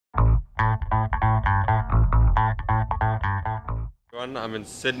Everyone, I'm in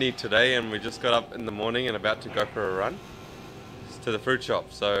Sydney today and we just got up in the morning and about to go for a run to the fruit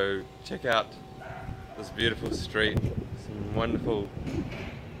shop. So check out this beautiful street, some wonderful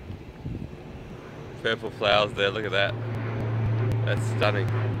purple flowers there, look at that, that's stunning.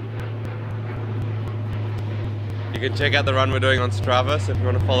 You can check out the run we're doing on Strava, so if you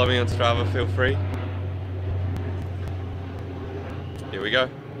want to follow me on Strava, feel free. Here we go.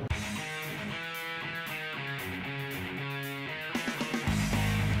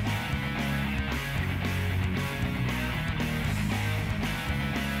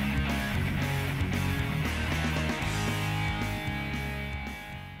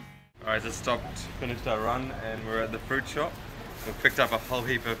 Alright, just finished our run and we're at the fruit shop. We've picked up a whole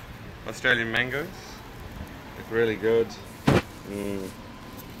heap of Australian mangoes. Look really good.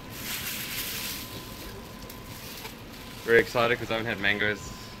 Very excited because I haven't had mangoes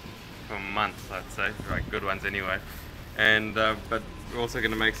for months, I'd say, like good ones anyway. And but we're also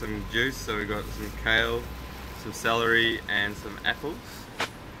going to make some juice, so we've got some kale, some celery and some apples.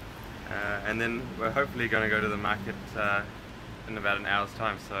 And then we're hopefully going to go to the market in about an hour's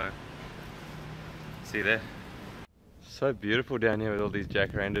time, so see you there. So beautiful down here with all these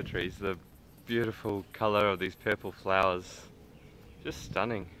jacaranda trees. The beautiful colour of these purple flowers. Just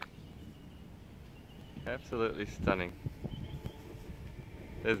stunning. Absolutely stunning.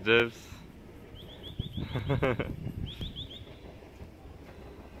 There's Divs.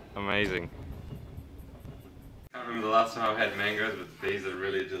 Amazing. I can't remember the last time I've had mangoes, but these are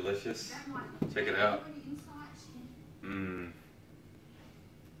really delicious. Check it out.